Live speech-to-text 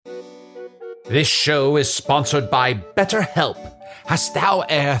This show is sponsored by BetterHelp. Hast thou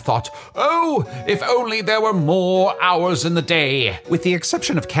e'er thought, oh, if only there were more hours in the day? With the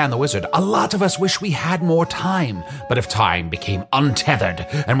exception of Can the Wizard, a lot of us wish we had more time. But if time became untethered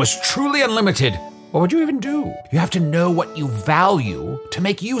and was truly unlimited, what would you even do? You have to know what you value to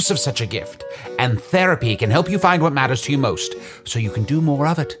make use of such a gift. And therapy can help you find what matters to you most, so you can do more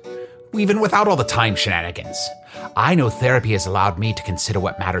of it, even without all the time shenanigans. I know therapy has allowed me to consider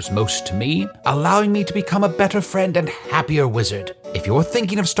what matters most to me, allowing me to become a better friend and happier wizard. If you're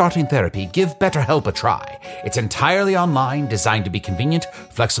thinking of starting therapy, give BetterHelp a try. It's entirely online, designed to be convenient,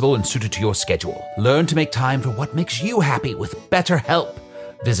 flexible, and suited to your schedule. Learn to make time for what makes you happy with BetterHelp.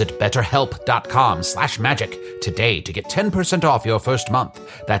 Visit betterhelp.com/magic today to get 10% off your first month.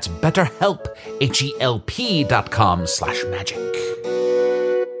 That's BetterHelp, HELP.com/magic.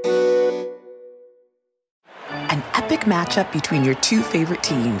 An epic matchup between your two favorite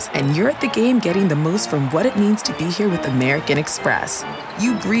teams, and you're at the game getting the most from what it means to be here with American Express.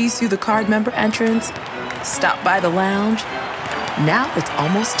 You breeze through the card member entrance, stop by the lounge. Now it's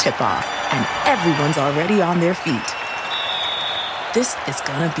almost tip-off, and everyone's already on their feet. This is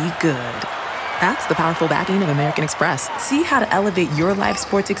gonna be good. That's the powerful backing of American Express. See how to elevate your live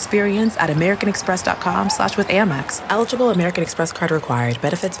sports experience at americanexpress.com/withAmex. Eligible American Express card required.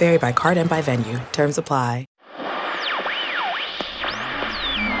 Benefits vary by card and by venue. Terms apply.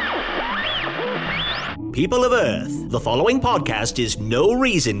 People of Earth, the following podcast is no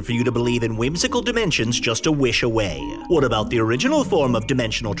reason for you to believe in whimsical dimensions just a wish away. What about the original form of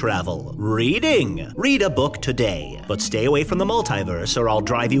dimensional travel? Reading. Read a book today, but stay away from the multiverse or I'll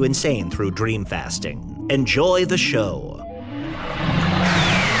drive you insane through dream fasting. Enjoy the show.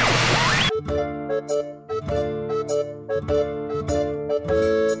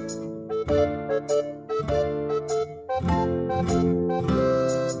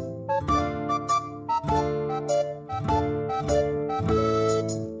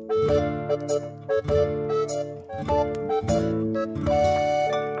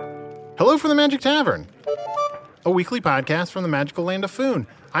 Hello from the Magic Tavern, a weekly podcast from the magical land of Foon.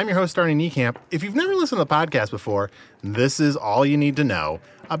 I'm your host, Arnie Niekamp. If you've never listened to the podcast before, this is all you need to know.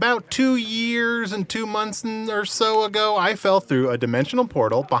 About 2 years and 2 months or so ago, I fell through a dimensional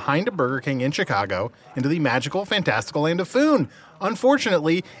portal behind a Burger King in Chicago into the magical, fantastical land of Foon.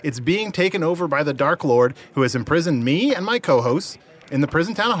 Unfortunately, it's being taken over by the Dark Lord, who has imprisoned me and my co-hosts in the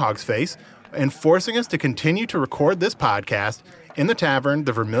prison town of Hogsface, and forcing us to continue to record this podcast in the tavern,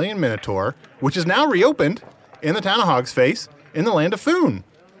 the Vermilion Minotaur, which is now reopened in the town of Hogsface in the land of Foon.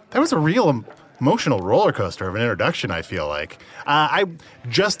 That was a real emotional roller coaster of an introduction, I feel like.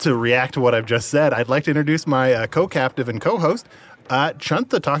 Just to react to what I've just said, I'd like to introduce my co-captive and co-host,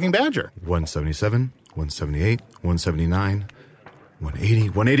 Chunt the Talking Badger. 177, 178, 179, 180,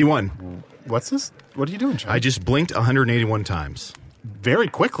 181. What's this? What are you doing, Chunt? I just blinked 181 times. Very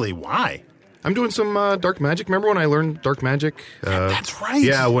quickly. Why? I'm doing some dark magic. Remember when I learned dark magic? That's right.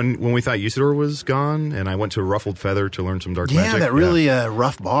 Yeah, when we thought Usador was gone, and I went to Ruffled Feather to learn some dark magic. Yeah, that really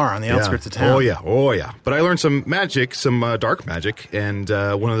rough bar on the outskirts of town. Oh, yeah. But I learned some magic, some dark magic, and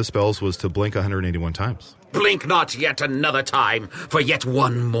one of the spells was to blink 181 times. Blink not yet another time, for yet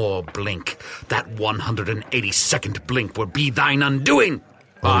one more blink. That 182nd blink will be thine undoing.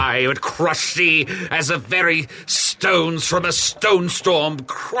 I would crush thee as the very stones from a stone storm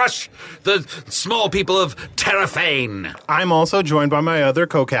crush the small people of Dripfang. I'm also joined by my other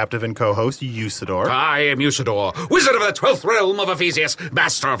co-captive and co-host, Usador. I am Usador, wizard of the 12th realm of Ephesius,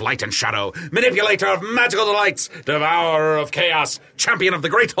 master of light and shadow, manipulator of magical delights, devourer of chaos, champion of the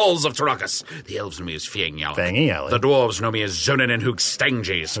great halls of Tarakas. The elves know me as Fiengyalak. The dwarves know me as Zonin and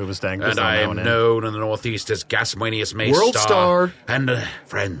Hoogstanges. And I am known in the northeast as Gasmoenius Maystar. World Star. And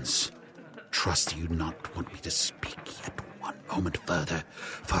friends, trust you not want me to speak yet one moment further,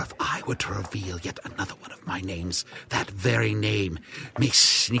 for if I were to reveal yet another one of my names, that very name may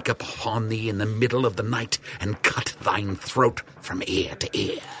sneak upon thee in the middle of the night and cut thine throat from ear to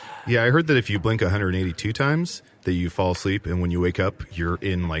ear. Yeah, I heard that if you blink 182 times, that you fall asleep, and when you wake up, you're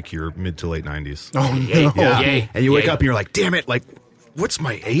in, like, your mid to late 90s. Oh, no. Yeah. And you wake up and you're like, damn it, like, what's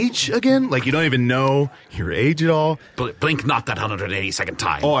my age again? Like, you don't even know your age at all. Blink not that 182nd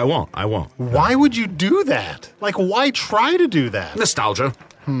time. Oh, I won't. Why would you do that? Like, why try to do that? Nostalgia.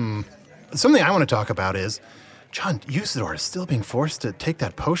 Something I want to talk about is, John, Usador is still being forced to take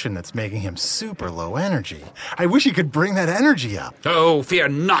that potion that's making him super low energy. I wish he could bring that energy up. Oh, fear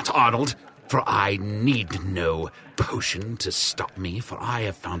not, Arnold, for I need no potion to stop me, for I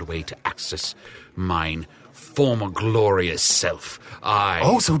have found a way to access mine former glorious self.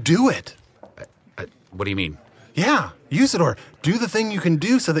 Oh, so do it. What do you mean? Yeah, Usador, do the thing you can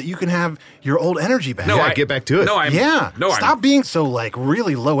do so that you can have your old energy back. Get back to it. Stop being so,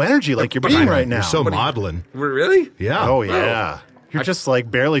 really low energy like you're being right now. You're so maudlin. Really? Yeah. Oh, yeah. You're just,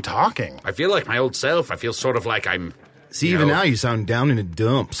 barely talking. I feel like my old self. I feel sort of like I'm... See, even now you sound down in the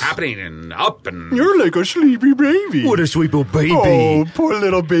dumps. happening and up and... You're like a sleepy baby. What a sweet little baby. Oh, poor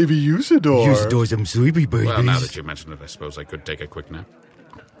little baby Usador. Usador's them sleepy babies. Well, now that you mention it, I suppose I could take a quick nap.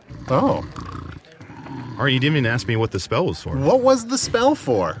 Oh. Or you didn't even ask me what the spell was for. What was the spell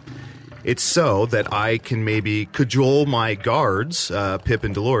for? It's so that I can maybe cajole my guards, Pip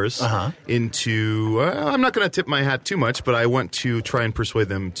and Dolores, into... I'm not going to tip my hat too much, but I want to try and persuade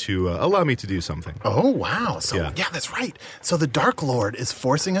them to allow me to do something. Oh, wow. So, yeah, that's right. So the Dark Lord is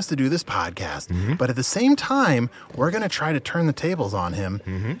forcing us to do this podcast, but at the same time, we're going to try to turn the tables on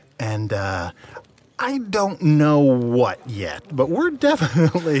him, and... I don't know what yet, but we're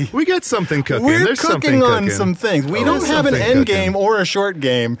definitely... We got something cooking. We're There's cooking something on cooking. some things. We don't have an end game or a short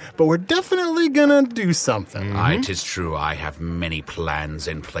game, but we're definitely gonna do something. It is true, I have many plans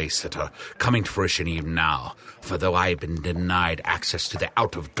in place that are coming to fruition even now. For though I have been denied access to the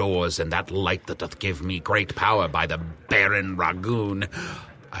out-of-doors and that light that doth give me great power by the Baron Ragoon,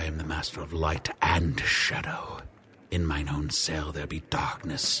 I am the master of light and shadow. In mine own cell there be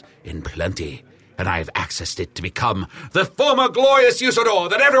darkness in plenty, and I have accessed it to become the former glorious Usador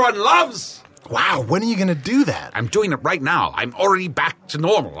that everyone loves! Wow, when are you going to do that? I'm doing it right now. I'm already back to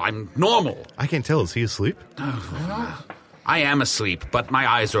normal. I'm normal. I can't tell. Is he asleep? I am asleep, but my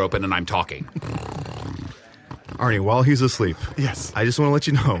eyes are open and I'm talking. Arnie, while he's asleep, Yes. I just want to let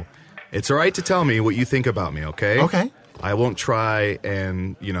you know, it's all right to tell me what you think about me, okay? Okay. I won't try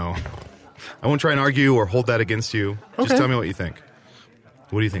and, I won't try and argue or hold that against you. Just Okay. tell me what you think.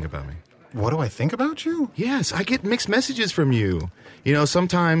 What do you think about me? What do I think about you? Yes, I get mixed messages from you.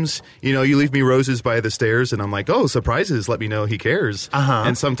 Sometimes, you leave me roses by the stairs and I'm like, oh, surprises, let me know he cares.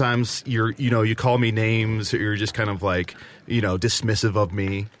 And sometimes you call me names or you're just kind of like, dismissive of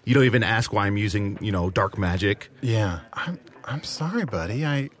me. You don't even ask why I'm using, dark magic. Yeah. I'm sorry, buddy.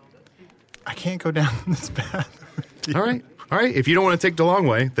 I can't go down this path. All right. If you don't want to take the long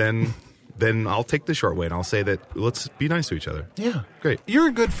way, then I'll take the short way and I'll say that let's be nice to each other. Yeah. Great. You're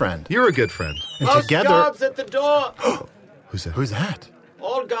a good friend. You're a good friend. And Post together... guards at the door. Who's that? Who's that?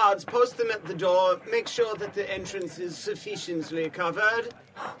 All guards, post them at the door. Make sure that the entrance is sufficiently covered.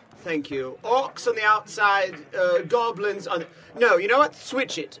 Thank you. Orcs on the outside, goblins on... No, you know what?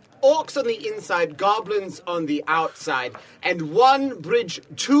 Switch it. Orcs on the inside, goblins on the outside. And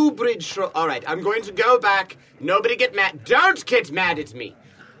two bridge... All right, I'm going to go back. Nobody get mad. Don't get mad at me.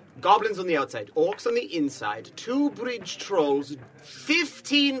 Goblins on the outside, orcs on the inside, two bridge trolls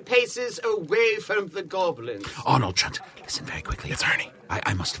 15 paces away from the goblins. Arnold, Trent, listen very quickly. It's Ernie.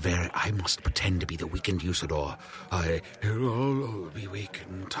 I must pretend to be the weakened Usador. I'll be weak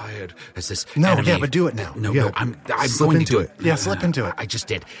and tired as this No, enemy. yeah, but do it now. No, Yeah. no, I'm Slip going to into do it. it. Yeah, slip into it. I just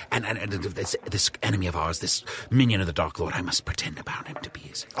did. And this enemy of ours, this minion of the Dark Lord, I must pretend about him to be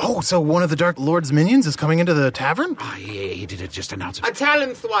his. Oh, so one of the Dark Lord's minions is coming into the tavern? He did it just announce A it.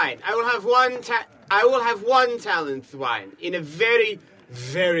 talent wine. I will have one talent wine in a very,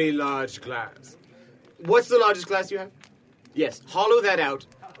 very large glass. What's the largest glass you have? Yes, hollow that out,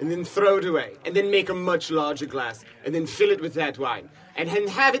 and then throw it away, and then make a much larger glass, and then fill it with that wine, and then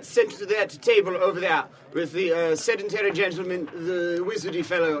have it sent to that table over there with the sedentary gentleman, the wizardy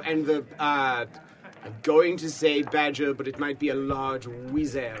fellow, and the, I'm going to say badger, but it might be a large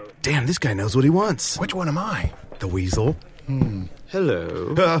weasel. Damn, this guy knows what he wants. Which one am I? The weasel.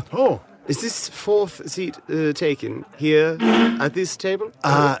 Hello. Oh, Is this fourth seat taken here at this table?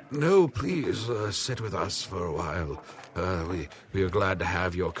 No, please sit with us for a while. We are glad to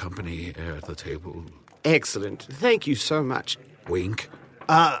have your company at the table. Excellent. Thank you so much. Wink.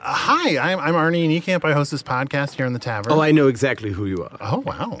 hi, I'm Arnie Niekamp. I host this podcast here in the tavern. Oh, I know exactly who you are. Oh,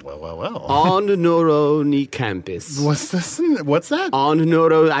 wow. Well. On Noro Ni Campus. What's this? What's that? On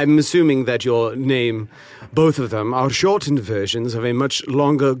Noro, I'm assuming that your name, both of them, are shortened versions of a much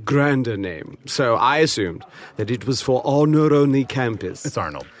longer, grander name. So I assumed that it was for On Noro Ni Campus. It's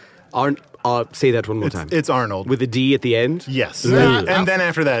Arnold. Say that one more time. It's Arnold. With a D at the end? Yes. Ooh. And then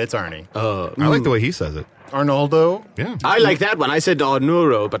after that, it's Arnie. I like the way he says it. Arnoldo. Yeah. I like that one. I said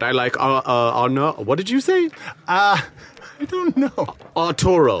Arnuro, but I like Arno. What did you say? I don't know.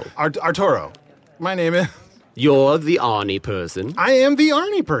 Arturo. Arturo. My name is... You're the Arnie person. I am the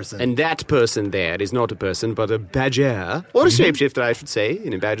Arnie person. And that person there is not a person, but a badger. Or a shapeshifter, I should say,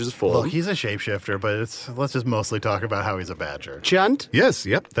 in a badger's form. Look, he's a shapeshifter, but let's just mostly talk about how he's a badger. Chunt? Yes,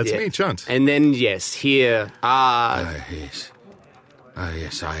 yep, that's Yeah. me, Chunt. And then, yes, here are... Yes.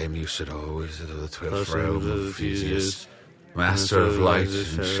 Yes, I am Usador, wizard of the 12th realm of Ephesius, master of light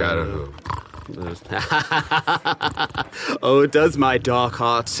and shadow. Oh, it does my dark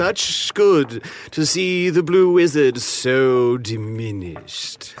heart such good to see the blue wizard so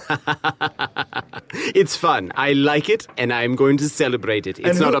diminished. It's fun. I like it, and I'm going to celebrate it.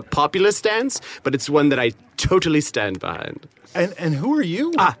 It's not a popular stance, but it's one that I totally stand behind. And who are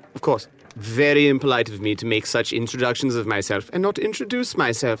you? Of course. Very impolite of me to make such introductions of myself and not introduce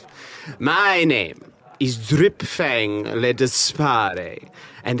myself. My name is Dripfang le Despare,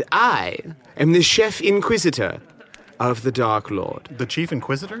 and I am the Chef Inquisitor of the Dark Lord. The Chief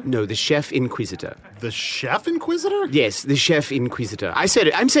Inquisitor? No, the Chef Inquisitor. The Chef Inquisitor? Yes, the Chef Inquisitor. I said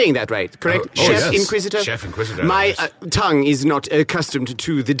it. I'm saying that right, correct? Chef yes. Inquisitor? Chef Inquisitor. My tongue is not accustomed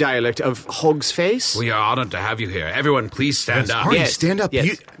to the dialect of Hog's Face. We are honored to have you here. Everyone, please stand up. Arnie, Yes. stand up.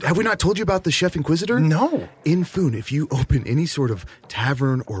 Yes. Have we not told you about the Chef Inquisitor? No. In Foon, if you open any sort of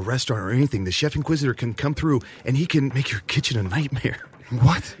tavern or restaurant or anything, the Chef Inquisitor can come through and he can make your kitchen a nightmare.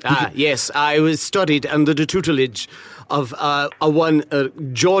 What? Yes, I was studied under the tutelage of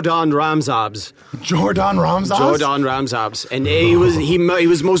Jordan Ramzabs. Jordan Ramzas? Jordan Ramzabs. And he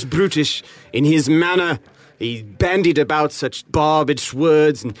was most brutish in his manner. He bandied about such barbed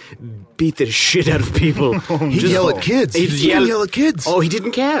words and beat the shit out of people. He'd yell at kids. He'd yell at kids. Oh, he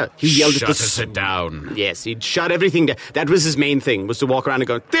didn't care. He yelled Shut at the... it down. Yes, he'd shut everything down. That was his main thing, was to walk around and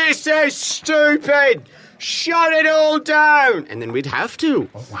go, "This is stupid! Shut it all down!" And then we'd have to.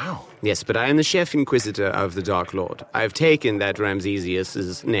 Oh, wow. Yes, but I am the Chef Inquisitor of the Dark Lord. I've taken that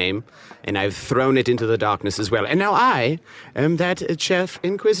Ramsesius's name, and I've thrown it into the darkness as well. And now I am that Chef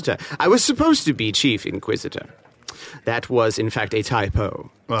Inquisitor. I was supposed to be Chief Inquisitor. That was, in fact, a typo.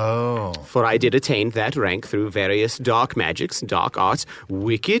 Oh. For I did attain that rank through various dark magics, dark arts,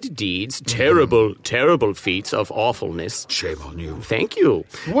 wicked deeds, terrible, terrible feats of awfulness. Shame on you. Thank you.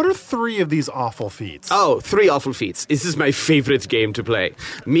 What are 3 of these awful feats? Oh, 3 awful feats. This is my favorite game to play.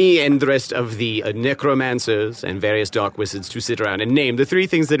 Me and the rest of the necromancers and various dark wizards to sit around and name the 3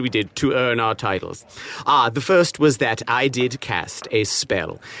 things that we did to earn our titles. The first was that I did cast a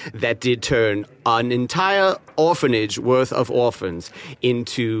spell that did turn an entire orphanage worth of orphans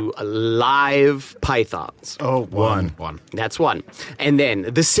into live pythons. Oh, one. That's one. And then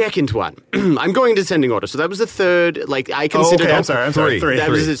the second one, I'm going in descending order. So that was the third, I considered... I'm sorry. 3.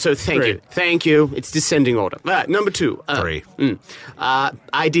 That was it. So thank you. Thank you. It's descending order. Number 2. 3.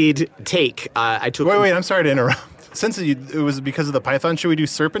 I did take... I took... Wait, I'm sorry to interrupt. Since it was because of the Python, should we do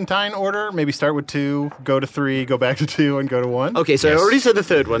serpentine order? Maybe start with 2, go to 3, go back to 2, and go to 1? Okay, so Yes. I already said the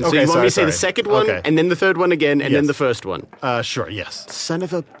third one. So Okay, you want me to say sorry. the second one, Okay. and then the third one again, and then Yes. the first one? Sure, yes. Son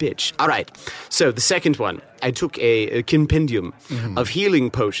of a bitch. All right. So the second one, I took a compendium of healing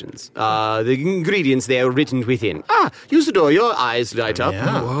potions. The ingredients there are written within. Usador, your eyes light up.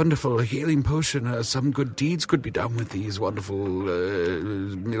 Yeah. A wonderful healing potion. Some good deeds could be done with these wonderful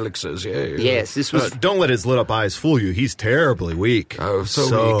elixirs. Yeah. Yes, this was... Don't let his lit up eyes fool you. He's terribly weak. Oh,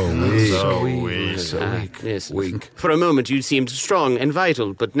 so weak. weak. So weak. So weak. Yes. Wink. For a moment you seemed strong and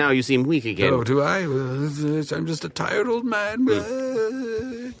vital, but now you seem weak again. Oh, do I? I'm just a tired old man.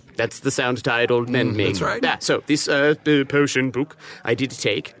 That's the sound tired old men make. That's right. So this potion book I did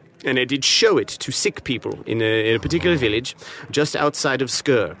take, and I did show it to sick people in a particular village just outside of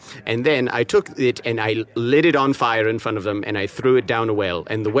Skur. And then I took it and I lit it on fire in front of them, and I threw it down a well.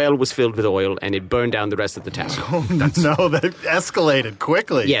 And the well was filled with oil, and it burned down the rest of the town. No, that escalated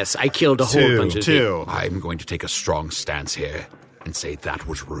quickly. Yes, I killed a whole bunch of people. 2. I'm going to take a strong stance here and say that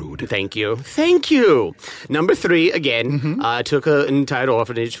was rude. Thank you. Thank you. Number 3, again, I took an entire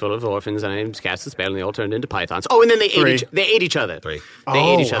orphanage full of orphans, and I cast a spell, and they all turned into pythons. Oh, and then they ate each other. 3. They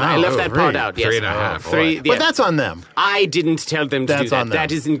ate each other. I wow. left that part 3. out. Yes. 3.5. 3. Boy. Yeah. But that's on them. I didn't tell them to That's do that. on them.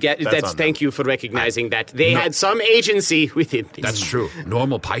 That isn't That's on them. thank you for recognizing that. They had some agency within this. That's true.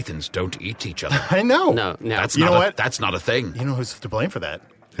 Normal pythons don't eat each other. I know. No. That's You not know a, what? That's not a thing. You know who's to blame for that?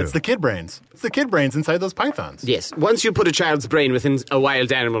 It's the kid brains. It's the kid brains inside those pythons. Yes. Once you put a child's brain within a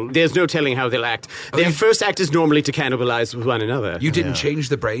wild animal, there's no telling how they'll act. Their first act is normally to cannibalize one another. You didn't change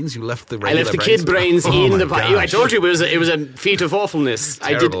the brains. You left the I regular left the kid brains in the my python. I gosh. told you it was a feat of awfulness.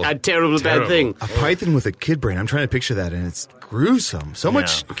 Terrible. I did a terrible bad Terrible. thing. A python with a kid brain. I'm trying to picture that, and it's gruesome. So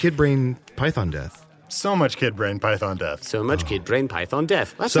much kid brain python death. So much kid brain python death. So much kid brain python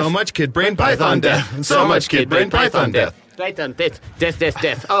death. What So the much kid brain python death. So much kid brain python death. Python death.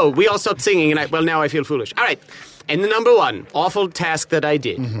 Death. Oh, we all stopped singing, and now I feel foolish. All right. And the number 1 awful task that I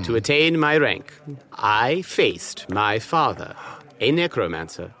did to attain my rank, I faced my father, a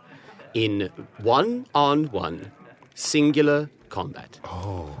necromancer, in 1-on-1 singular combat.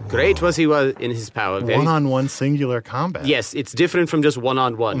 Oh. Great was he was in his power. One-on-one singular combat. Yes, it's different from just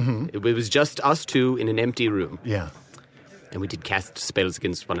one-on-one. Mm-hmm. It was just us two in an empty room. Yeah. And we did cast spells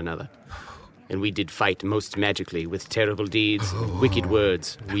against one another. And we did fight most magically with terrible deeds, wicked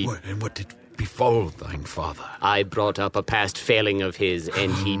words. And what did befall thine father? I brought up a past failing of his,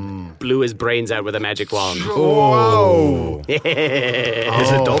 and he blew his brains out with a magic wand. Whoa!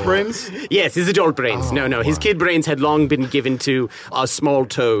 His adult brains? Yes, his adult brains. No. His kid brains had long been given to a small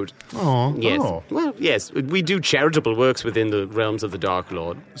toad. Oh. Yes. Oh. Well, yes. We do charitable works within the realms of the Dark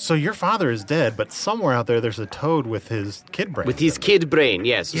Lord. So your father is dead, but somewhere out there there's a toad with his kid brain. With his kid brain,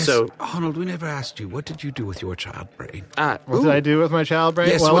 yes. Yes, So, Arnold, we never asked you. What did you do with your child brain? What did I do with my child brain?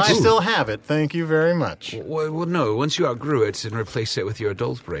 Yes, well, what's- I still have it. Thank you very much. Well, no. Once you outgrew it and replaced it with your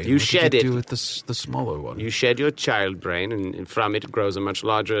adult brain, You what shed did you it. do with the smaller one? you shed your child brain, and from it grows a much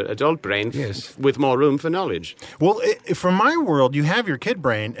larger adult brain Yes. with more room for knowledge. Well, from my world, you have your kid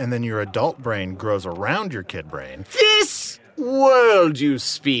brain, and then your adult brain grows around your kid brain. This world you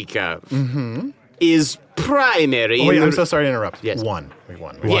speak of is primary. Oh, wait, in I'm the- so sorry to interrupt. Yes. One. We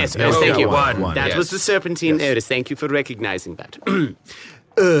won. Yes, Yes, thank you. one, That yes. was the Serpentine Eris. Thank you for recognizing that.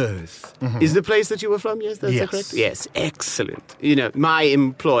 Earth is the place that you were from. Yes, that's Yes. correct. Yes, excellent. You know, my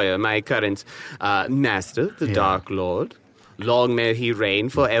employer, my current master, the Dark Lord. Long may he reign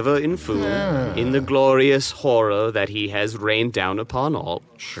forever in Foon, in the glorious horror that he has rained down upon all.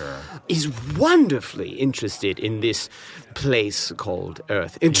 Sure. Is wonderfully interested in this place called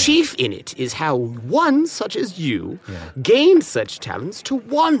Earth. And chief in it is how one such as you gained such talents to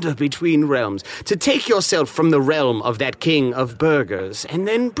wander between realms, to take yourself from the realm of that king of burgers, and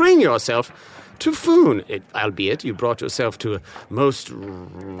then bring yourself to Foon. Albeit you brought yourself to a most...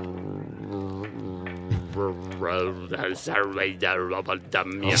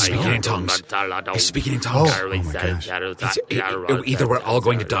 He's speaking in tongues. He's speaking in tongues. Either we're all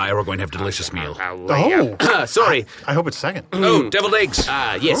going to die or we're going to have a delicious meal. Oh. Sorry. I hope it's second. Oh, deviled eggs.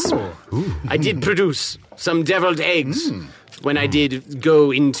 Yes. I did produce some deviled eggs when I did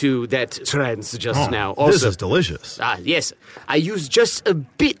go into that trance just now. Also, This is delicious. yes. I used just a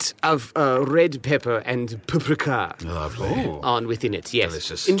bit of red pepper and paprika Lovely. on within it. Yes.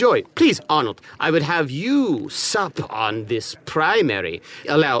 Delicious. Enjoy. Please, Arnold, I would have you sup on this primary.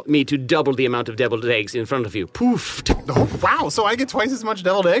 Allow me to double the amount of deviled eggs in front of you. Poof. Oh, wow. So I get twice as much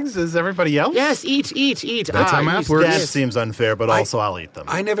deviled eggs as everybody else? Yes, eat. That's how math eat. works. That seems unfair, but also I'll eat them.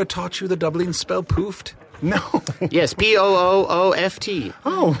 I never taught you the doubling spell poofed. No. Yes, P-O-O-O-F-T.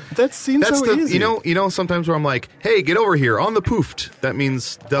 Oh, that seems That's so the easy. you know sometimes where I'm like, hey, get over here on the poofed. That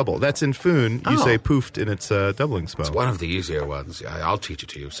means double. That's in Foon. You say poofed and it's a doubling spell. It's one of the easier ones. I'll teach it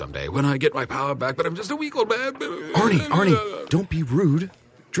to you someday when I get my power back, but I'm just a weak old man. Arnie, don't be rude.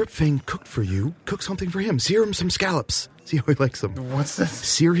 Dripfang cooked for you. Cook something for him. Sear him some scallops. See how he likes them. What's this?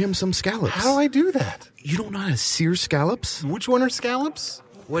 Sear him some scallops. How do I do that? You don't know how to sear scallops? Which one are scallops?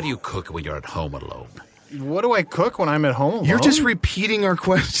 What do you cook when you're at home alone? What do I cook when I'm at home alone? You're just repeating our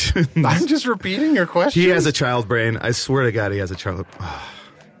questions. I'm just repeating your question. He has a child brain. I swear to God, he has a child.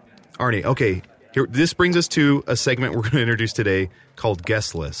 Arnie, okay. Here, this brings us to a segment we're going to introduce today called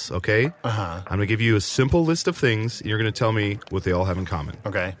Guest Lists, okay? Uh-huh. I'm going to give you a simple list of things, and you're going to tell me what they all have in common.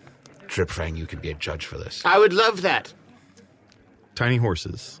 Okay. Dripfang, you can be a judge for this. I would love that. Tiny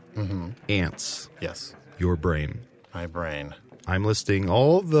horses. Ants. Yes. Your brain. My brain. I'm listing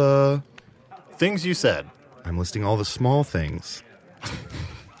all the Things you said. small things.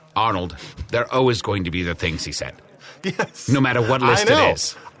 Arnold, they're always going to be the things he said. Yes. No matter what list I know. it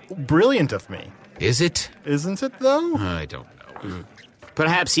is. Brilliant of me. Is it? Isn't it, though? I don't know.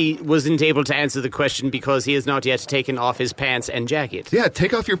 Perhaps he wasn't able to answer the question because he has not yet taken off his pants and jacket. Yeah,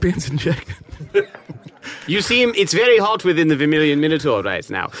 take off your pants and jacket. You seem, it's very hot within the Vermilion Minotaur right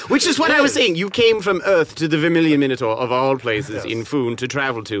now. Which is what I was saying. You came from Earth to the Vermilion Minotaur, of all places in Foon, to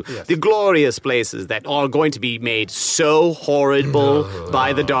travel to. Yes. The glorious places that are going to be made so horrible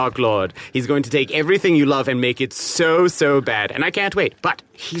by the Dark Lord. He's going to take everything you love and make it so, so bad. And I can't wait. But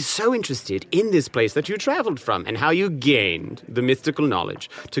he's so interested in this place that you traveled from and how you gained the mystical knowledge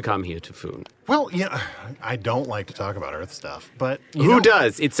to come here to Foon. Well, I don't like to talk about Earth stuff, but... Who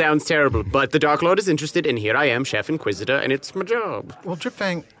does? It sounds terrible. But the Dark Lord is interested, and here I am, Chef Inquisitor, and it's my job. Well,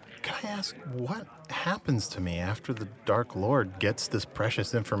 Dripfang, can I ask, what happens to me after the Dark Lord gets this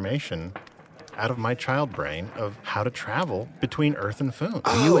precious information out of my child brain of how to travel between Earth and Foon?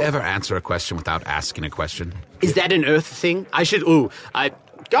 Do you ever answer a question without asking a question? Is that an Earth thing? I should...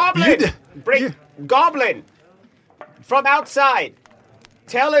 Goblin! Goblin! From outside!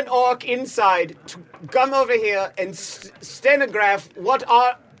 Tell an orc inside to come over here and stenograph what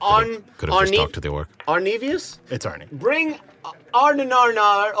our Could have just talked to the orc. Arnevius? It's Arnie. Bring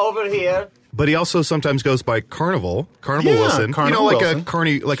Arnarnar over here. But he also sometimes goes by Carnival Wilson. Carnival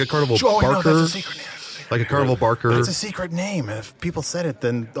Wilson. Like a Carnival Oh, Barker. no, that's a secret name. Like a Carnival Barker. But it's a secret name. If people said it,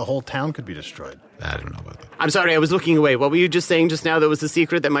 then the whole town could be destroyed. I don't know about that. I'm sorry, I was looking away. What were you just saying just now that was a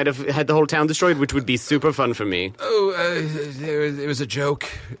secret that might have had the whole town destroyed, which would be super fun for me? Oh, it was a joke.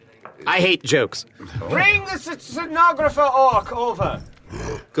 I hate jokes. Bring the stenographer orc over.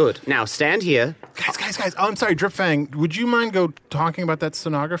 Good. Now, stand here. Guys. Oh, I'm sorry, Dripfang. Would you mind talking about that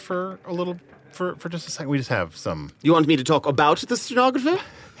stenographer a little for just a second? We just have some... You want me to talk about the stenographer?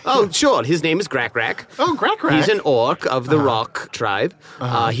 Oh, sure. His name is Grak. Oh, Grak. He's an orc of the Rock tribe.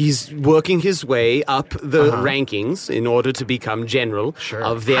 He's working his way up the rankings in order to become general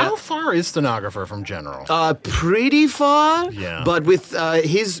of their... How far is stenographer from general? Pretty far. Yeah. But with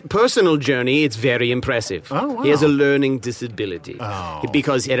his personal journey, it's very impressive. Oh, wow. He has a learning disability. Oh.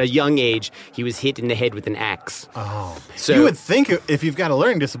 Because at a young age, he was hit in the head with an axe. Oh. So You would think if you've got a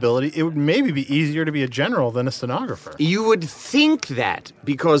learning disability, it would maybe be easier to be a general than a stenographer. You would think that,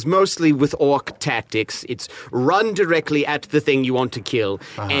 because mostly with orc tactics, it's run directly at the thing you want to kill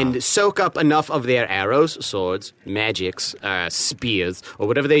and soak up enough of their arrows, swords, magics, spears, or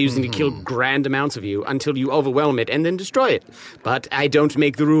whatever they're using to kill grand amounts of you until you overwhelm it and then destroy it. But I don't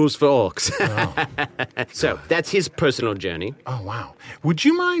make the rules for orcs. So that's his personal journey. Oh, wow. Would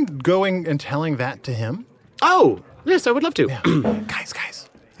you mind going and telling that to him? Oh, yes, I would love to. Yeah. Guys.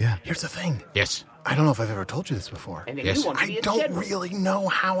 Yeah. Here's the thing. Yes. I don't know if I've ever told you this before. And then Yes. you want to be I a don't general. really know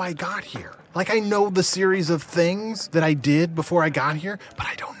how I got here. Like, I know the series of things that I did before I got here, but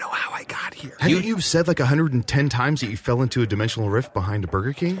I don't know how I got here. Haven't you said like 110 times that you fell into a dimensional rift behind a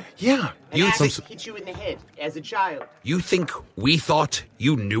Burger King? Yeah. An axe think- hit you in the head as a child. You think we thought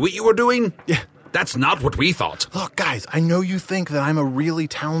you knew what you were doing? Yeah. That's not what we thought. Look, guys, I know you think that I'm a really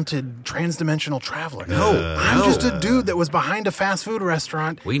talented transdimensional traveler. No, I'm just a dude that was behind a fast food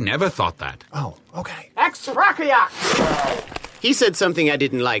restaurant. We never thought that. Oh, okay. Extrachiac. He said something I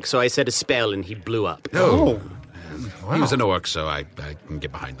didn't like, so I said a spell and he blew up. Oh. He was an orc, so I can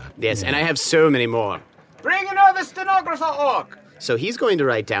get behind that. Yes, and I have so many more. Bring another stenographer orc. So he's going to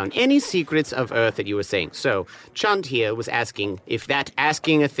write down any secrets of Earth that you were saying. So Chunt here was asking if that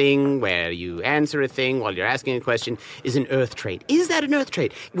asking a thing where you answer a thing while you're asking a question is an Earth trait. Is that an Earth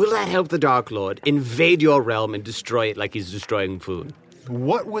trait? Will that help the Dark Lord invade your realm and destroy it like he's destroying food?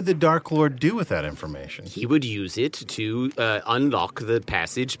 What would the Dark Lord do with that information? He would use it to unlock the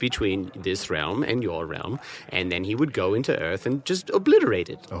passage between this realm and your realm, and then he would go into Earth and just obliterate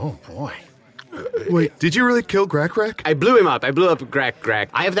it. Oh, boy. Wait, did you really kill Grak? I blew him up. I blew up Grak.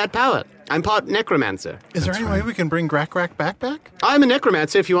 I have that power. I'm part necromancer. Is there any way we can bring Grak back? I'm a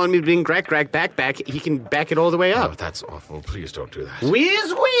necromancer. If you want me to bring Grak back, he can back it all the way Oh, up. that's awful. Please don't do that.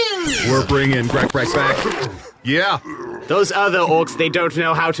 Whiz. We're bringing Grak back. Yeah. Those other orcs, they don't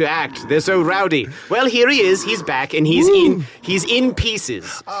know how to act. They're so rowdy. Well, here he is. He's back, and he's in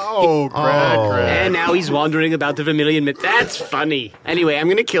pieces. Oh, Grak. And now he's wandering about the Vermilion Mist. That's funny. Anyway, I'm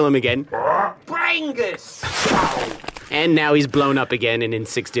going to kill him again. Brangus. And now he's blown up again and in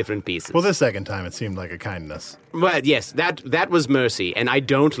 6 different pieces. Well, the second time it seemed like a kindness. Well, yes, that was mercy, and I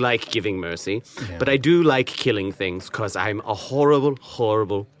don't like giving mercy, but I do like killing things, because I'm a horrible,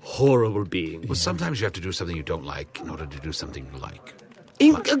 horrible, horrible being. Well, sometimes you have to do something you don't like in order to do something you like.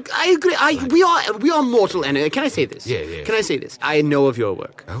 I agree. We are mortal enemies. Can I say this? Yeah. Can I say this? I know of your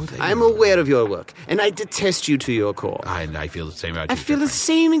work. Oh, thank I'm you. aware of your work, and I detest you to your core. I feel the same about I you. feel the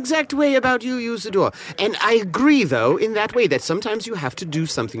same exact way about you, Usador. And I agree, though, in that way, that sometimes you have to do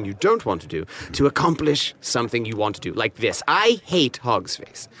something you don't want to do to accomplish something you want to do. Like this. I hate Hog's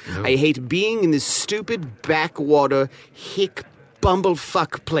Face. No. I hate being in this stupid backwater hick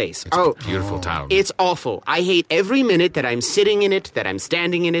bumblefuck place. It's a beautiful town. It's awful. I hate every minute that I'm sitting in it, that I'm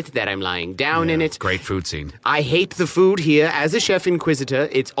standing in it, that I'm lying down in it. Great food scene. I hate the food here. As a chef inquisitor,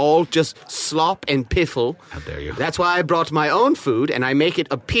 it's all just slop and piffle. How dare you. That's why I brought my own food, and I make it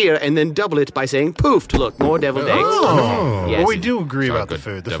appear and then double it by saying, poof, look, more deviled eggs. Oh. Yes. Well, we do agree Sorry, about the good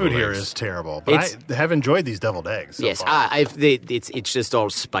food. The deviled food here eggs. is terrible. But I have enjoyed these deviled eggs so Yes, far. it's just all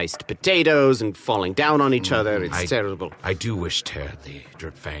spiced potatoes and falling down on each other. It's terrible. I do wish, Ter, the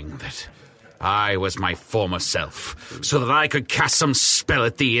Dripfang, that I was my former self, so that I could cast some spell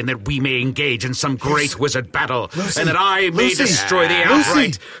at thee, and that we may engage in some great wizard battle, and that I may destroy thee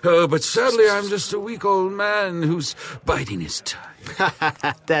outright. Oh, but sadly, I'm just a weak old man who's biding his time.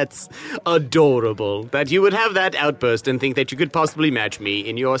 That's adorable. That you would have that outburst and think that you could possibly match me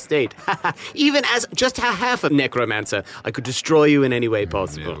in your state. Even as just half a necromancer, I could destroy you in any way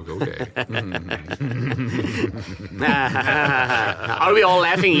possible. Okay. Are we all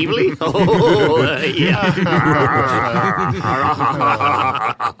laughing evilly? Oh, yeah.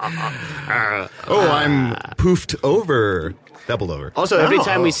 I'm poofed over. Doubled over. Also, every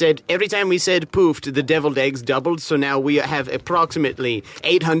time we said poofed, the deviled eggs doubled. So now we have approximately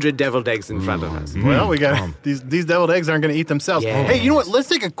 800 deviled eggs in front of us. Well, we got these deviled eggs aren't going to eat themselves. Yeah. Hey, you know what? Let's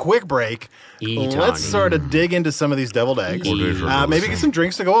take a quick break. Let's sort of dig into some of these deviled eggs. Maybe get some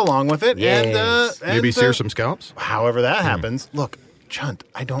drinks to go along with it. Yes. And Maybe sear some scallops? However that happens. Look, Chunt,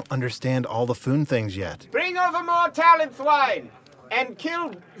 I don't understand all the food things yet. Bring over more talent wine and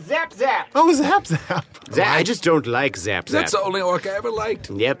kill Zap Zap. Oh, Zap Zap. I just don't like Zap Zap. That's the only orc I ever liked.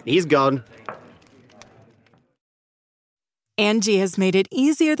 Yep, he's gone. Angie has made it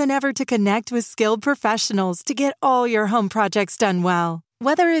easier than ever to connect with skilled professionals to get all your home projects done well.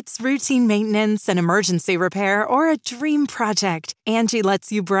 Whether it's routine maintenance, an emergency repair, or a dream project, Angie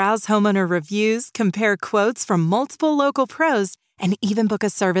lets you browse homeowner reviews, compare quotes from multiple local pros, and even book a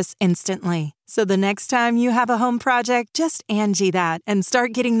service instantly. So the next time you have a home project, just Angie that and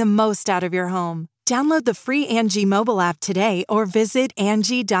start getting the most out of your home. Download the free Angie mobile app today or visit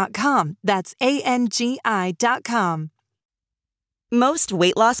Angie.com. That's ANGI.com. Most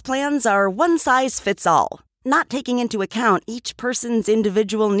weight loss plans are one size fits all, not taking into account each person's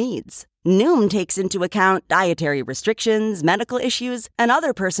individual needs. Noom takes into account dietary restrictions, medical issues, and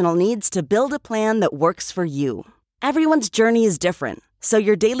other personal needs to build a plan that works for you. Everyone's journey is different, so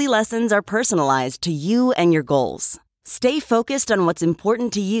your daily lessons are personalized to you and your goals. Stay focused on what's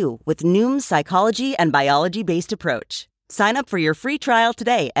important to you with Noom's psychology and biology-based approach. Sign up for your free trial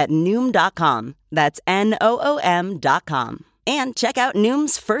today at Noom.com. That's Noom.com. And check out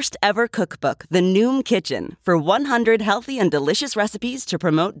Noom's first ever cookbook, The Noom Kitchen, for 100 healthy and delicious recipes to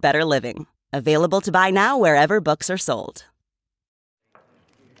promote better living. Available to buy now wherever books are sold.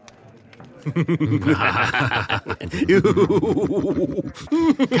 God,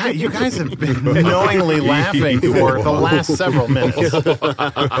 you guys have been knowingly laughing for the last several minutes.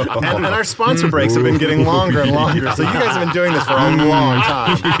 And our sponsor breaks have been getting longer and longer, so you guys have been doing this for a long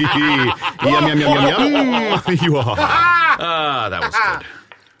time. Yum, yum, yum, yum, yum. You are. That was good.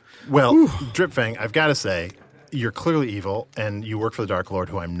 Well, Dripfang, I've got to say, you're clearly evil, and you work for the Dark Lord,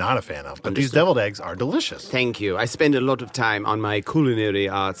 who I'm not a fan of. But these deviled eggs are delicious. Thank you. I spend a lot of time on my culinary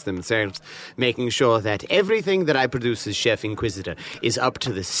arts themselves, making sure that everything that I produce as Chef Inquisitor is up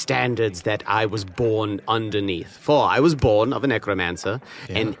to the standards that I was born underneath. For I was born of a necromancer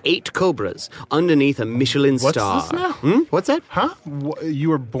and 8 cobras underneath a Michelin star. What's this now? What's that? Huh?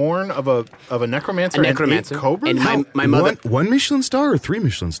 You were born of a necromancer, A necromancer. and 8 cobras? And my mother... One Michelin star or 3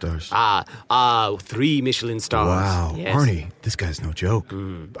 Michelin stars? 3 Michelin stars. Wow. Yes. Arnie, this guy's no joke.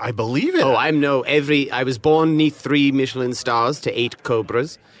 I believe it. Oh, I was born neath 3 Michelin stars to 8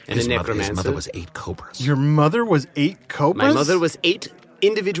 cobras and a necromancer. His mother was 8 cobras. Your mother was 8 cobras? My mother was 8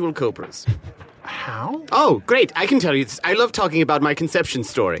 individual cobras. How? Oh, great. I can tell you this. I love talking about my conception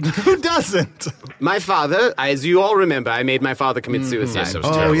story. Who doesn't? My father, as you all remember, I made my father commit suicide. Yes, it was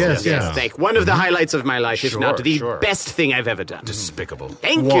Oh, terrible. yes, Yes, yeah. thank one of the highlights of my life, if not the sure. best thing I've ever done. Despicable.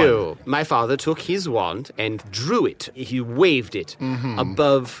 Thank you. My father took his wand and drew it. He waved it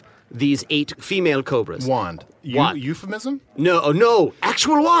above these 8 female cobras. Wand. Wand. Euphemism? No,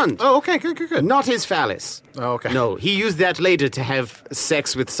 actual wand. Oh, okay, good. Not his phallus. Oh, okay. No, he used that later to have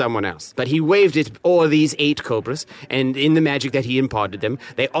sex with someone else. But he waved it o'er these 8 cobras, and in the magic that he imparted them,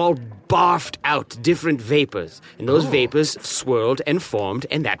 they all barfed out different vapors. And those vapors swirled and formed,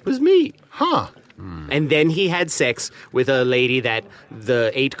 and that was me. Huh. And then he had sex with a lady that the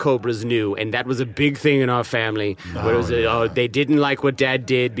 8 cobras knew, and that was a big thing in our family. Where it was, they didn't like what Dad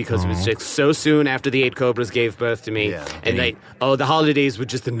did because it was just so soon after the 8 cobras gave birth to me. Yeah. And the holidays were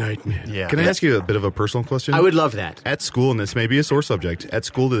just a nightmare. Yeah. Can I ask you a bit of a personal question? I would love that. At school, and this may be a sore subject, at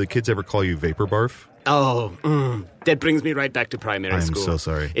school, do the kids ever call you Vapor Barf? Oh, that brings me right back to primary I'm school. so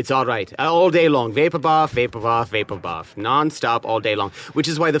sorry. It's all right. All day long. Vapor bath. Non-stop all day long. Which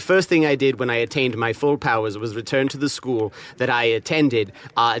is why the first thing I did when I attained my full powers was return to the school that I attended,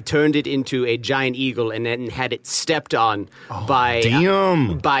 turned it into a giant eagle, and then had it stepped on by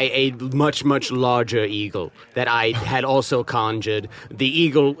a much, much larger eagle that I had also conjured.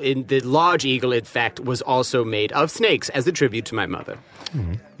 The large eagle, in fact, was also made of snakes as a tribute to my mother.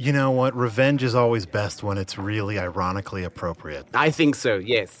 You know what? Revenge is always best when it's really ironically appropriate. I think so,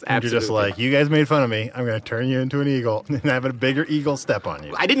 yes, And absolutely. you're just like, you guys made fun of me. I'm going to turn you into an eagle and have a bigger eagle step on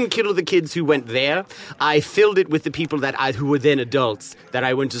you. I didn't kill the kids who went there. I filled it with the people who were then adults that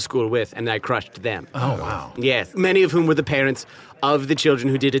I went to school with, and I crushed them. Oh, wow. Yes, many of whom were the parents of the children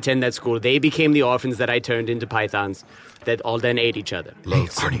who did attend that school. They became the orphans that I turned into pythons that all then ate each other. Hey,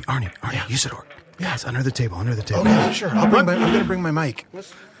 Arnie, Usador. Guys, under the table. Okay, sure. I'm going to bring my mic.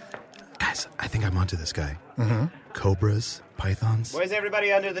 Guys, I think I'm onto this guy. Cobras, pythons. Where's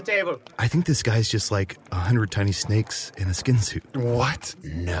everybody under the table? I think this guy's just like 100 tiny snakes in a skin suit. What?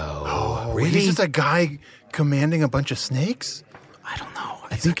 No. Oh, really? He's just a guy commanding a bunch of snakes? I don't know.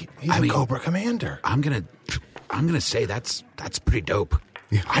 I think He's a Cobra commander. I'm gonna say that's pretty dope.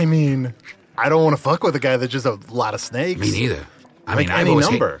 I mean, I don't want to fuck with a guy that's just a lot of snakes. Me neither. I Like mean, any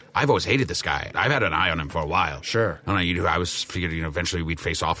number. I've always hated this guy. I've had an eye on him for a while. Sure. I don't know. You do. I was figured, eventually we'd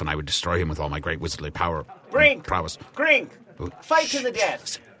face off, and I would destroy him with all my great wizardly power. Grink! Prowess. Grink! Fight to the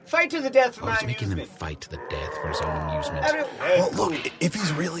death! Fight to the death for I my was making him amusement. fight to the death for his own amusement. Well, look, if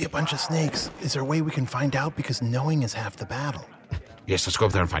he's really a bunch of snakes, is there a way we can find out? Because knowing is half the battle. Yes, let's go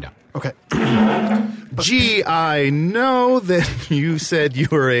up there and find out. Okay. Gee, I know that you said you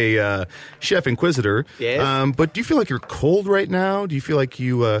were a chef inquisitor. Yes. But do you feel like you're cold right now? Do you feel like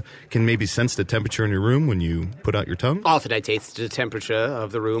you can maybe sense the temperature in your room when you put out your tongue? Often I taste the temperature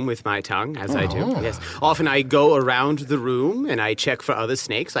of the room with my tongue, as I do. Yes. Often I go around the room and I check for other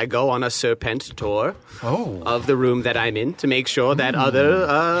snakes. I go on a serpent tour of the room that I'm in to make sure that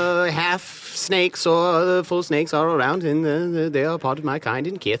other half snakes or full snakes are around and they are part of my kind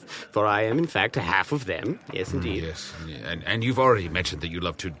and kith, for I am in fact half of them. Yes, indeed. Yes, and you've already mentioned that you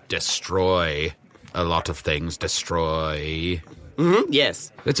love to destroy a lot of things. Destroy.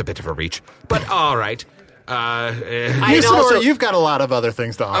 Yes. It's a bit of a reach, but all right. You've got a lot of other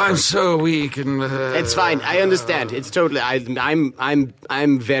things to offer. I'm so weak, and It's fine. I understand. It's totally.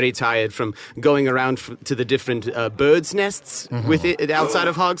 I'm very tired from going around to the different birds' nests with it outside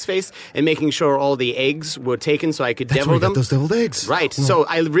of Hog's Face and making sure all the eggs were taken so I could That's devil where you them. got those deviled eggs. Right. So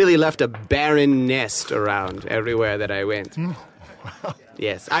I really left a barren nest around everywhere that I went.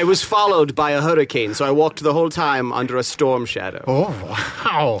 Yes. I was followed by a hurricane, so I walked the whole time under a storm shadow. Oh,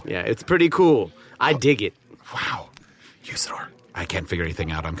 wow. Yeah, it's pretty cool. I dig it. Wow. Usador. I can't figure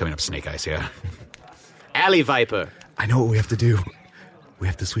anything out. I'm coming up snake eyes here. Alley Viper. I know what we have to do. We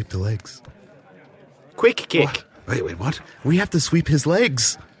have to sweep the legs. Quick kick. Wait, what? We have to sweep his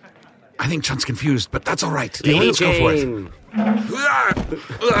legs. I think Chunt's confused, but that's all right. Lady Let's go for it. Jane.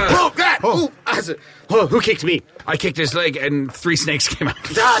 Who kicked me? I kicked his leg, and 3 snakes came out.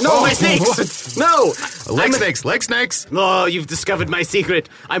 No, my snakes! No! Leg snakes. Oh, you've discovered my secret.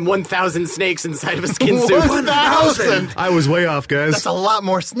 I'm 1,000 snakes inside of a skin suit. 1,000! I was way off, guys. That's a lot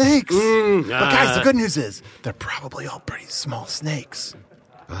more snakes. But guys, the good news is they're probably all pretty small snakes.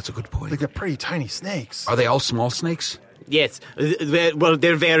 Oh, that's a good point. Like they're pretty tiny snakes. Are they all small snakes? Yes.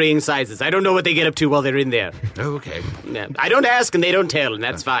 They're varying sizes. I don't know what they get up to while they're in there. Oh, okay. No, I don't ask and they don't tell, and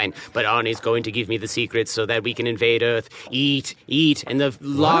that's fine. But Arnie's going to give me the secrets so that we can invade Earth. Eat. And the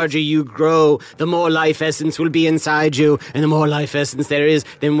larger you grow, the more life essence will be inside you. And the more life essence there is,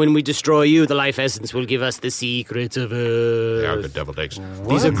 then when we destroy you, the life essence will give us the secrets of Earth. They are good deviled eggs.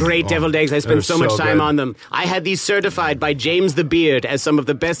 These are great deviled eggs. I spent They're so much so time good. on them. I had these certified by James the Beard as some of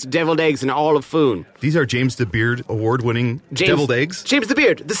the best deviled eggs in all of Foon. These are James the Beard award-winning deviled eggs. James the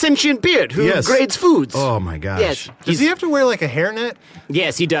Beard, the sentient beard who Yes. grades foods. Oh my gosh. Yes. Does he have to wear like a hairnet?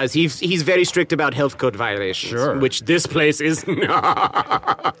 Yes, he does. He's very strict about health code violations. Sure. Which this place is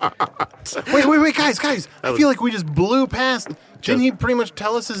not. Wait, guys. I feel like we just blew past. Didn't he pretty much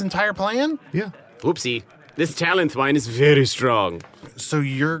tell us his entire plan? Yeah. Oopsie. This talent wine is very strong. So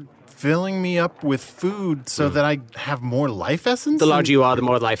you're filling me up with food so that I have more life essence? The larger you are, the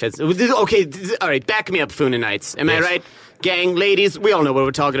more life is. Okay, all right, back me up, Foonanites. Am I right? Gang, ladies, we all know what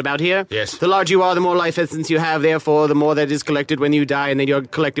we're talking about here. Yes. The larger you are, the more life essence you have, therefore, the more that is collected when you die, and then your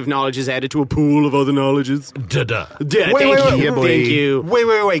collective knowledge is added to a pool of other knowledges. Da-da. Yeah, Wait, thank wait, you. yeah, boy. Thank you.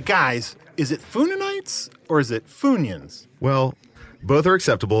 Wait, guys. Is it Foonanites or is it Foonians? Well, both are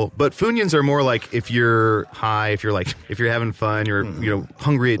acceptable, but Funyuns are more like if you're high, if you're having fun, you're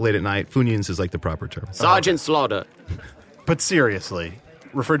hungry late at night. Funyuns is like the proper term. Sergeant Slaughter. But seriously,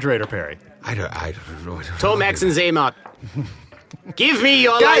 Refrigerator Perry. I don't know. Tomax and Zaymot. Give me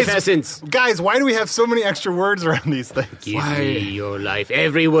your life essence. Guys, why do we have so many extra words around these things? Give me your life.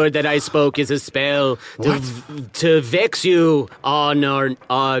 Every word that I spoke is a spell to vex you on Arnie.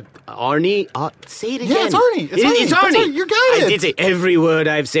 Say it again. Yeah, it's Arnie. It's Arnie. You got it. I did say every word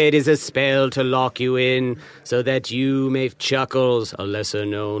I've said is a spell to lock you in so that you may chuckles, a lesser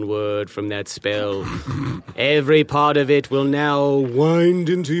known word from that spell. Every part of it will now wind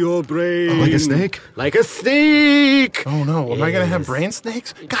into your brain. Like a snake? Like a snake. Oh no, am I going to have brain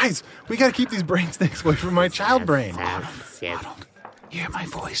snakes? Guys, we got to keep these brain snakes away from my child brain. Yes. Hear my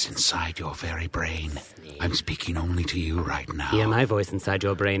voice inside your very brain. I'm speaking only to you right now. Hear my voice inside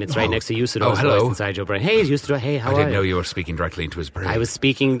your brain. It's right next to Usador's hello. voice inside your brain. Hey, Usador. Hey, how are you? I didn't know you were speaking directly into his brain. I was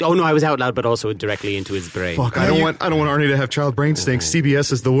speaking. Oh no, I was out loud, but also directly into his brain. Fuck, I don't want Arnie to have child brain snakes.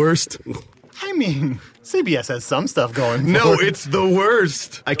 CBS is the worst. I mean, CBS has some stuff going for No, it. it's the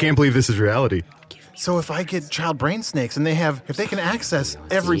worst. I can't believe this is reality. So if I get child brain snakes and if they can access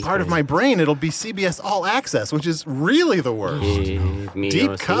every part of my brain, it'll be CBS All Access, which is really the worst.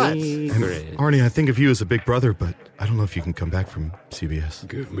 Deep cut. Arnie, I think of you as a big brother, but I don't know if you can come back from CBS.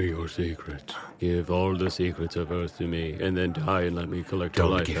 Give me your secret. Give all the secrets of Earth to me, and then die and let me collect your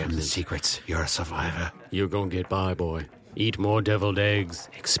life. Don't give him the secrets. You're a survivor. You're gonna get by, boy. Eat more deviled eggs.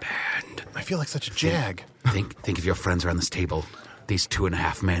 Expand. I feel like such a jag. Think of your friends around this table. These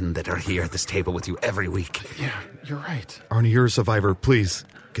 2.5 men that are here at this table with you every week. Yeah, you're right. Arnie, you're a survivor. Please,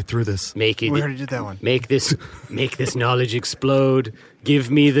 get through this. We already did that one. Make this knowledge explode. Give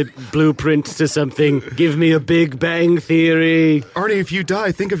me the blueprint to something. Give me a Big Bang Theory. Arnie, if you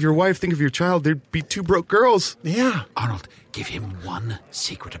die, think of your wife, think of your child. There'd be 2 broke girls. Yeah. Arnold, give him one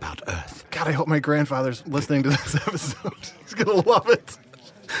secret about Earth. God, I hope my grandfather's listening to this episode. He's going to love it.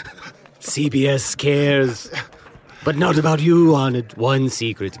 CBS cares. But not about you, Arnold. One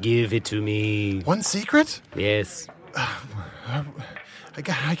secret. Give it to me. One secret? Yes. I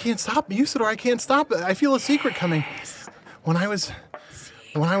can't stop, Usador. I can't stop. I feel a secret coming. When I was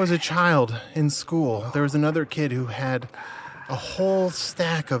a child in school, there was another kid who had a whole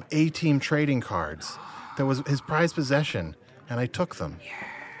stack of A-Team trading cards that was his prized possession, and I took them.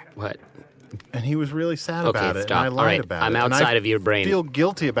 What? And he was really sad about it, stop. and I All lied right, about I'm it. outside of your brain. I feel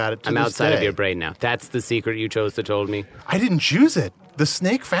guilty about it to I'm this outside day. of your brain now. That's the secret you chose to told me? I didn't choose it. The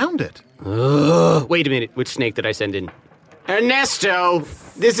snake found it. Wait a minute. Which snake did I send in? Ernesto!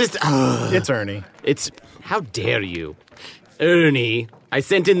 This is... It's Ernie. How dare you? Ernie, I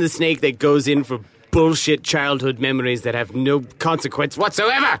sent in the snake that goes in for bullshit childhood memories that have no consequence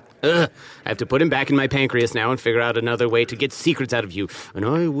whatsoever. I have to put him back in my pancreas now and figure out another way to get secrets out of you. And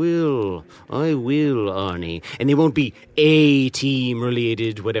I will, Arnie. And they won't be A-Team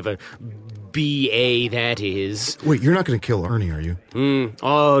related, whatever B-A that is. Wait, you're not going to kill Arnie, are you?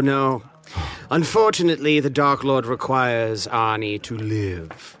 Oh, no. Unfortunately, the Dark Lord requires Arnie to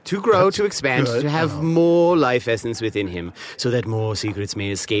live, to grow, to expand, to have more life essence within him, so that more secrets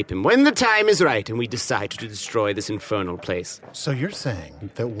may escape him when the time is right and we decide to destroy this infernal place. So you're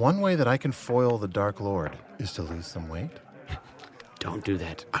saying that one way that I can foil the Dark Lord is to lose some weight? Don't do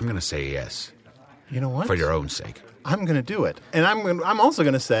that. I'm going to say yes. You know what? For your own sake. I'm going to do it. And I'm also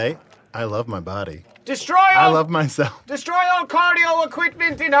going to say, I love my body. Destroy all... I love myself. Destroy all cardio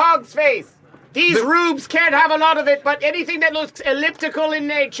equipment in Hog's face. These rubes can't have a lot of it, but anything that looks elliptical in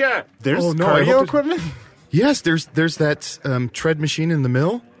nature. There's I cardio hope equipment? Yes, there's that tread machine in the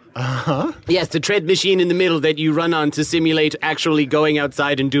mill. Uh-huh. Yes, the tread machine in the middle that you run on to simulate actually going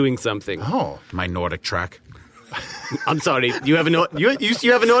outside and doing something. Oh. My Nordic track. I'm sorry. You have a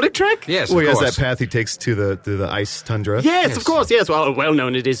you have a Nordic track? Yes, Well, of he has course. that path he takes to the ice tundra. Yes, of course. Yes. Well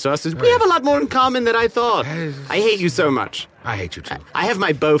known it is to us. We have a lot more in common than I thought. I hate you so much. I hate you too. I have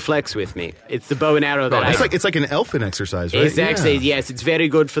my bow flex with me. It's the bow and arrow that It's like an elfin exercise, right? It's actually, yes, it's very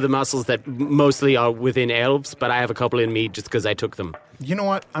good for the muscles that mostly are within elves, but I have a couple in me just because I took them. You know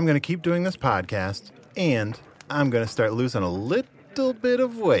what? I'm going to keep doing this podcast, and I'm going to start losing a little bit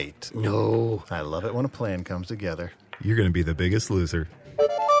of weight. No. I love it when a plan comes together. You're going to be the biggest loser.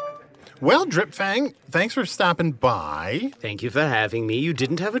 Well, Dripfang, thanks for stopping by. Thank you for having me. You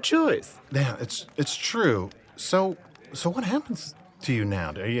didn't have a choice. Yeah, it's true. So what happens to you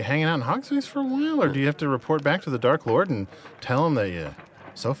now? Are you hanging out in Hogsface for a while, or do you have to report back to the Dark Lord and tell him that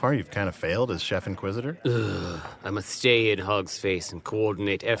So far, you've kind of failed as Chef Inquisitor. I must stay in Hog's face and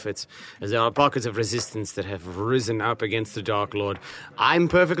coordinate efforts, as there are pockets of resistance that have risen up against the Dark Lord. I'm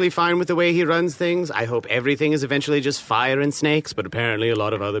perfectly fine with the way he runs things. I hope everything is eventually just fire and snakes, but apparently a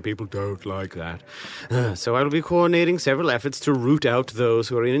lot of other people don't like that. So I will be coordinating several efforts to root out those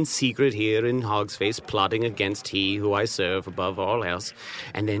who are in secret here in Hog's face, plotting against he who I serve above all else.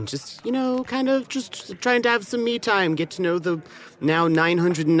 And then just, kind of just trying to have some me time, get to know the now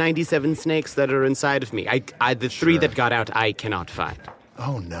 997 snakes that are inside of me. The three that got out, I cannot find.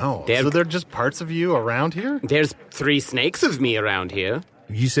 Oh, no. So they're just parts of you around here? There's 3 snakes of me around here.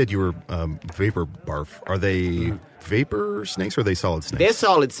 You said you were vapor barf. Are they vapor snakes or are they solid snakes? They're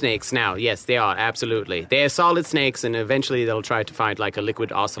solid snakes now. Yes, they are. Absolutely. They're solid snakes, and eventually they'll try to find like a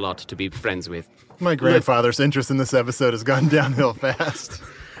liquid ocelot to be friends with. My grandfather's interest in this episode has gone downhill fast.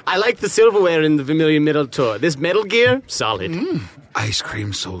 I like the silverware in the Vermilion Metal Tour. This Metal Gear, solid. Ice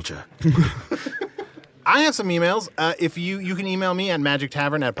cream soldier. I have some emails. If you can email me at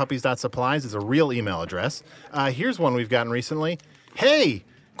magictavern@puppies.supplies. It's a real email address. Here's one we've gotten recently. Hey,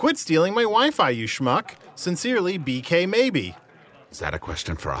 quit stealing my Wi-Fi, you schmuck. Sincerely, BK Maybe. Is that a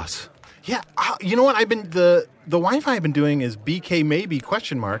question for us? Yeah, you know what? The Wi-Fi I've been doing is BK Maybe ?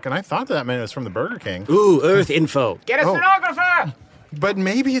 And I thought that meant it was from the Burger King. Ooh, Earth info. Get a stenographer! But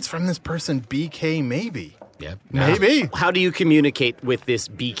maybe it's from this person, BK Maybe. Yeah. Maybe. How do you communicate with this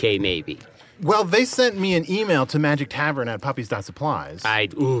BK Maybe? Well, they sent me an email to magictavern@puppies.supplies.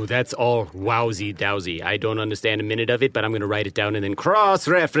 That's all wowsy-dowsy. I don't understand a minute of it, but I'm going to write it down and then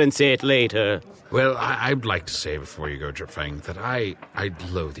cross-reference it later. Well, I'd like to say before you go, Dripfang, that I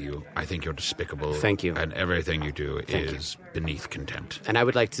loathe you. I think you're despicable. Thank you. And everything you do is beneath contempt. And I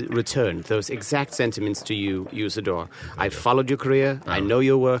would like to return those exact sentiments to you, Usador. I've followed your career. I know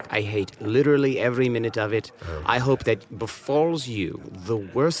your work. I hate literally every minute of it. I hope that befalls you the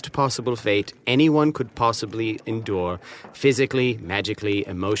worst possible fate anyone could possibly endure, physically, magically,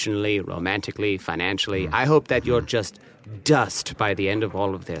 emotionally, romantically, financially. I hope that you're just dust by the end of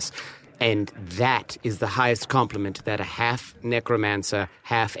all of this. And that is the highest compliment that a half necromancer,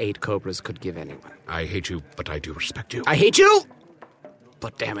 half 8 cobras could give anyone. I hate you, but I do respect you. I hate you,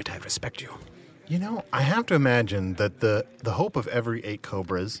 but damn it, I respect you. You know, I have to imagine that the hope of every 8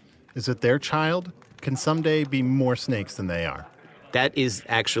 cobras is that their child can someday be more snakes than they are. That is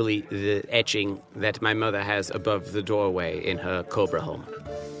actually the etching that my mother has above the doorway in her cobra home.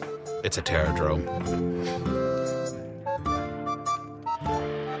 It's a terradrome.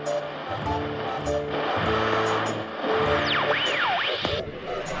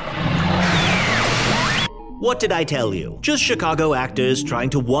 What did I tell you? Just Chicago actors trying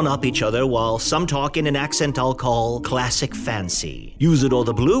to one-up each other while some talk in an accent I'll call classic fancy. Usador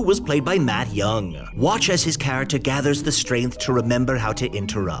the Blue was played by Matt Young. Watch as his character gathers the strength to remember how to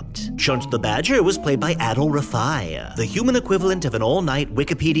interrupt. Chunt the Badger was played by Adol Rafai, the human equivalent of an all-night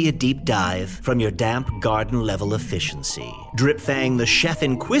Wikipedia deep dive from your damp garden level efficiency. Dripfang the Chef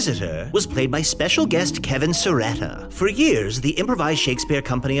Inquisitor was played by special guest Kevin Soretta. For years, the Improvised Shakespeare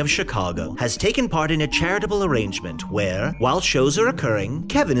Company of Chicago has taken part in a charitable arrangement where, while shows are occurring,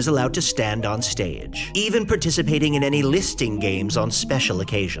 Kevin is allowed to stand on stage, even participating in any listing games on special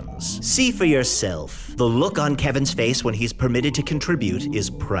occasions. See for yourself. The look on Kevin's face when he's permitted to contribute is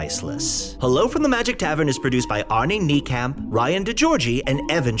priceless. Hello from the Magic Tavern is produced by Arnie Niekamp, Ryan DeGiorgi, and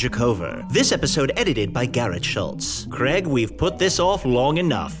Evan Jacover. This episode edited by Garrett Schultz. Craig, we've put this off long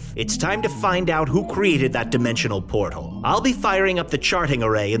enough. It's time to find out who created that dimensional portal. I'll be firing up the charting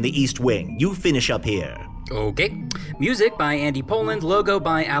array in the East Wing. You finish up here. Okay. Music by Andy Poland, logo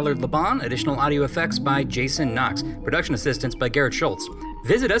by Allard Laban, additional audio effects by Jason Knox, production assistance by Garrett Schultz.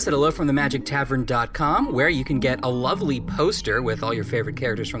 Visit us at hellofromthemagictavern.com, where you can get a lovely poster with all your favorite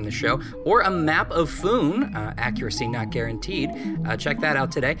characters from the show, or a map of Foon, accuracy not guaranteed. Check that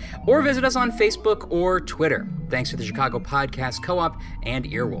out today. Or visit us on Facebook or Twitter. Thanks to the Chicago Podcast Co-op and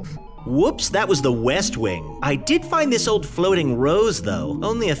Earwolf. Whoops, that was the West Wing. I did find this old floating rose, though.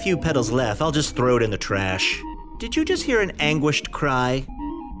 Only a few petals left. I'll just throw it in the trash. Did you just hear an anguished cry?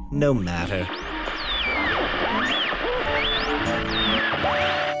 No matter.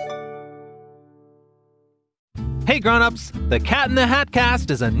 Hey grown-ups, the Cat in the Hat Cast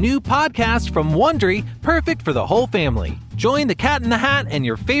is a new podcast from Wondery, perfect for the whole family. Join the Cat in the Hat and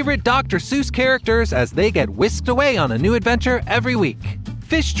your favorite Dr. Seuss characters as they get whisked away on a new adventure every week.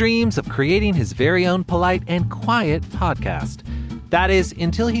 Fish dreams of creating his very own polite and quiet podcast. That is,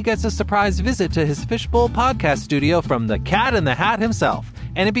 until he gets a surprise visit to his Fishbowl podcast studio from the Cat in the Hat himself,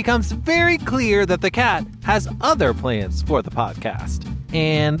 and it becomes very clear that the cat has other plans for the podcast.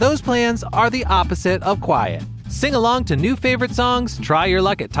 And those plans are the opposite of quiet. Sing along to new favorite songs, try your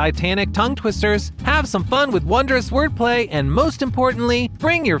luck at Titanic tongue twisters, have some fun with wondrous wordplay, and most importantly,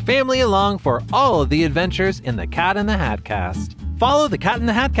 bring your family along for all of the adventures in the Cat in the Hat Cast. Follow the Cat in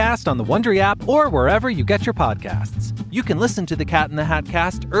the Hat Cast on the Wondery app or wherever you get your podcasts. You can listen to the Cat in the Hat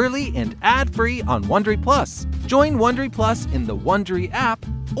Cast early and ad-free on Wondery Plus. Join Wondery Plus in the Wondery app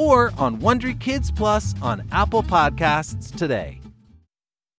or on Wondery Kids Plus on Apple Podcasts today.